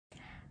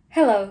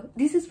Hello,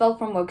 this is Val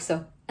from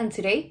WOXO, and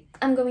today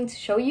I'm going to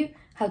show you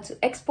how to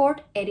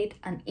export, edit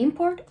and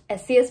import a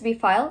CSV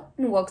file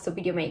in WOXO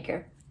Video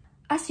Maker.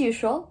 As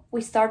usual,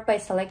 we start by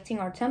selecting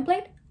our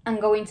template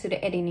and go into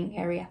the editing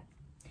area.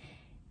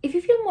 If you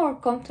feel more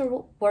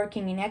comfortable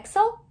working in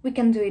Excel, we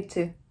can do it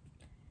too.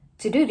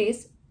 To do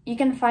this, you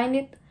can find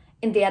it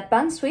in the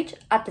Advanced switch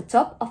at the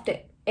top of the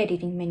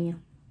editing menu.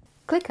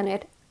 Click on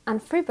it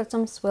and three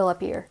buttons will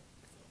appear: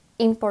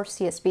 Import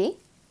CSV,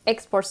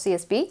 Export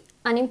CSV,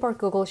 and Import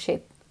Google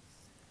Sheet.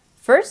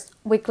 First,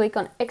 we click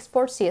on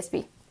Export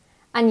CSV.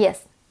 And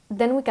yes,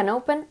 then we can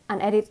open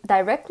and edit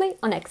directly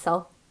on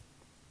Excel.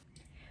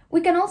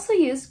 We can also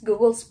use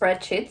Google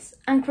Spreadsheets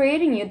and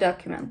create a new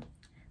document.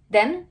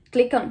 Then,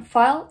 click on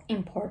File,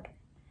 Import.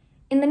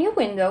 In the new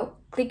window,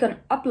 click on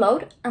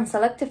Upload and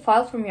select a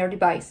file from your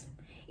device.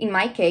 In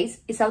my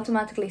case, it's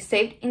automatically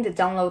saved in the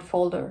Download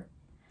folder.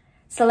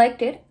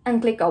 Select it and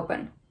click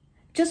Open.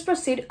 Just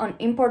proceed on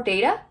Import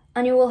Data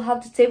and you will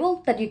have the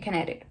table that you can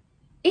edit.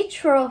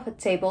 Each row of a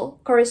table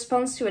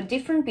corresponds to a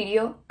different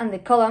video and the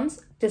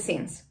columns, the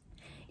scenes.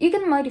 You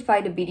can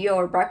modify the video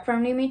or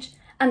background image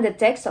and the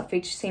text of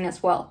each scene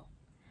as well.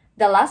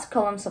 The last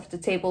columns of the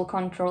table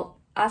control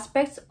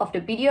aspects of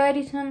the video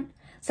editing,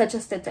 such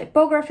as the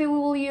typography we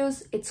will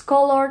use, its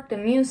color, the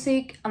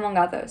music, among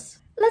others.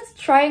 Let's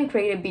try and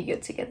create a video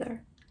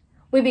together.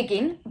 We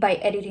begin by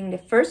editing the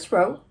first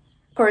row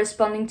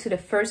corresponding to the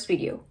first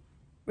video.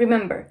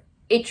 Remember,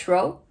 each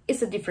row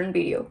is a different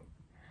video.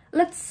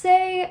 Let's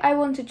say I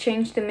want to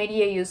change the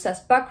media used as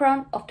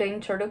background of the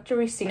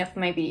introductory scene of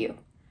my video.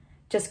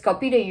 Just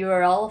copy the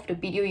URL of the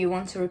video you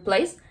want to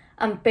replace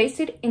and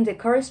paste it in the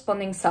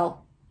corresponding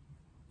cell.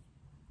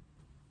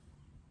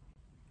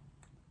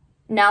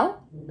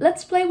 Now,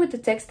 let's play with the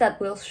text that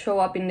will show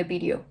up in the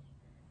video.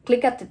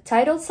 Click at the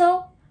title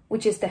cell,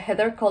 which is the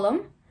header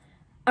column,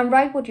 and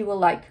write what you will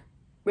like.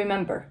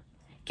 Remember,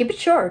 keep it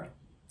short.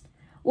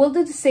 We'll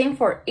do the same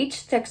for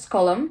each text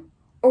column,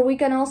 or we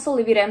can also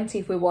leave it empty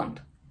if we want.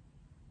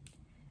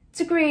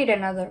 To create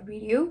another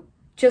video,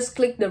 just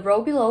click the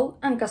row below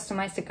and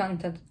customize the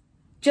content,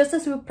 just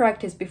as we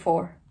practiced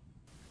before.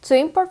 To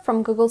import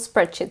from Google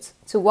Spreadsheets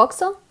to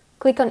WOXO,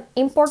 click on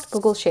Import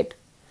Google Sheet.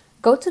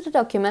 Go to the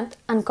document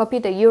and copy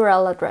the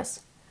URL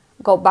address.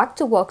 Go back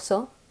to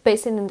WOXO,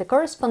 paste it in the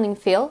corresponding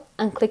field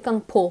and click on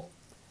Pull.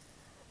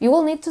 You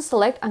will need to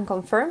select and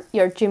confirm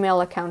your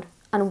Gmail account,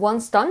 and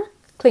once done,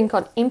 click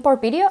on Import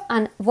Video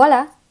and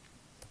voila!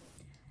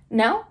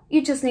 Now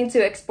you just need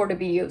to export the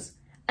videos.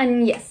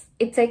 And yes,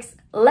 it takes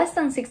less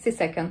than 60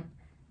 seconds.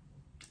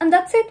 And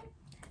that's it!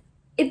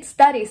 It's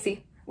that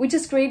easy. We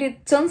just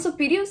created tons of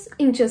videos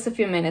in just a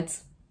few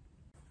minutes.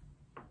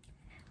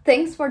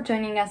 Thanks for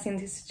joining us in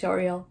this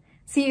tutorial.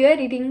 See you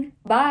editing!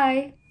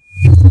 Bye!